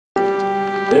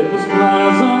It was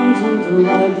pleasant and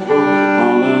delightful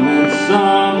on a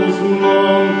midsummer's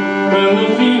morn, when the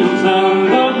fields and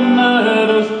the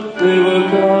meadows, they were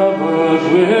covered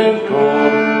with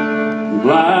corn.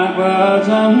 Blackbirds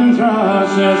and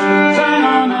thrushes sang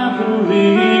on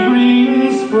every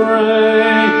green spray,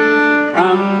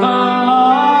 and the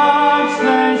larks,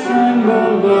 they sang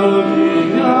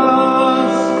melodious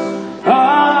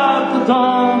at the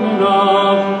dawning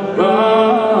of the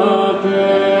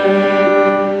day.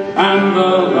 And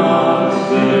the larks,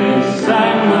 they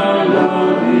sang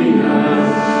melodious,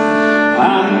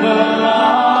 and the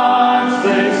larks,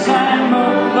 they sang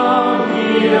melodious,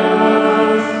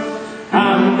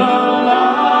 and the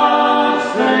larks,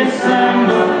 they sang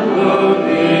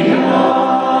melodious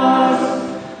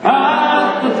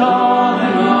at the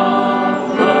dawning of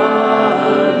the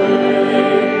day.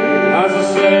 As a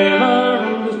sailor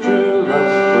and his true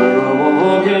love were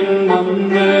a-walking one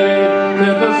day,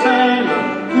 did the sailor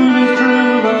to his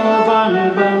true love and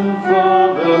them far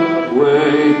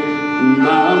away,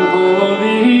 down for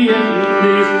the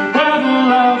Indies where the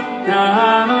love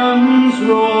cannons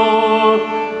roar.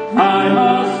 I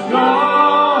must go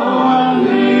and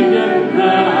leave you,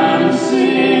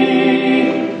 Nancy.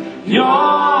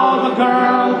 You're the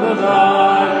girl that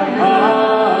I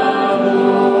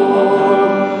adore.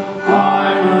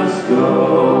 I must go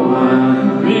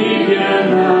and leave you,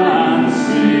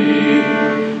 Nancy.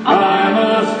 I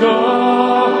must go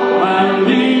and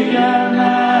leave you,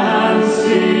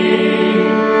 Nancy.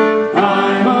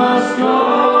 I must go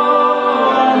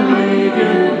and leave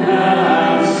you,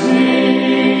 Nancy.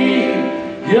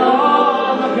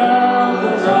 You're the girl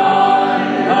that I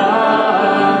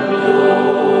adore.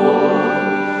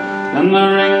 And the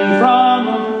ring from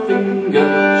her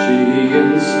finger she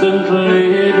instantly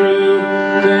drew,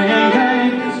 saying, "Hey,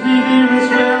 kiss me,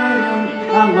 dearest William,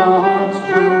 and my heart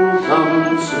will come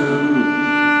too."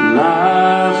 And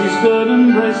as he stood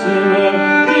embracing her,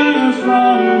 tears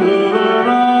from her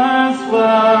eyes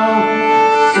fell,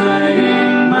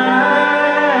 saying,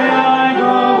 "May I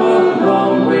go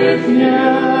along with you?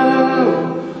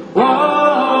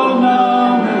 Oh, now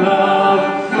my love,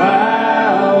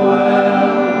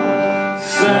 farewell."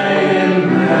 Saying,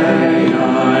 "May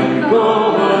I go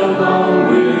along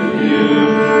with you?"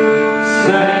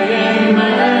 Saying,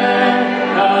 "May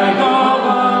I go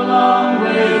along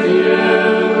with you?"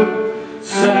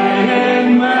 Saying,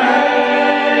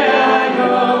 "May I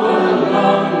go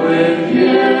along with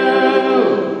you?"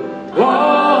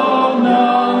 Oh,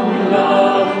 now my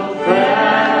love,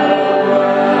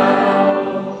 farewell.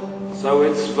 So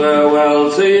it's farewell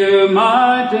to you,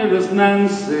 my dearest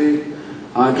Nancy.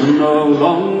 I can no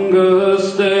longer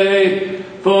stay,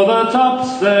 for the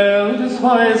topsail is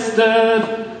hoisted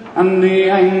and the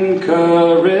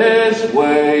anchor is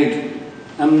weighed,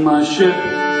 and my ship,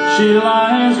 she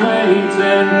lies waiting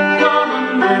for the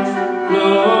next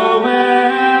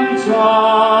blowing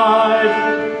tide.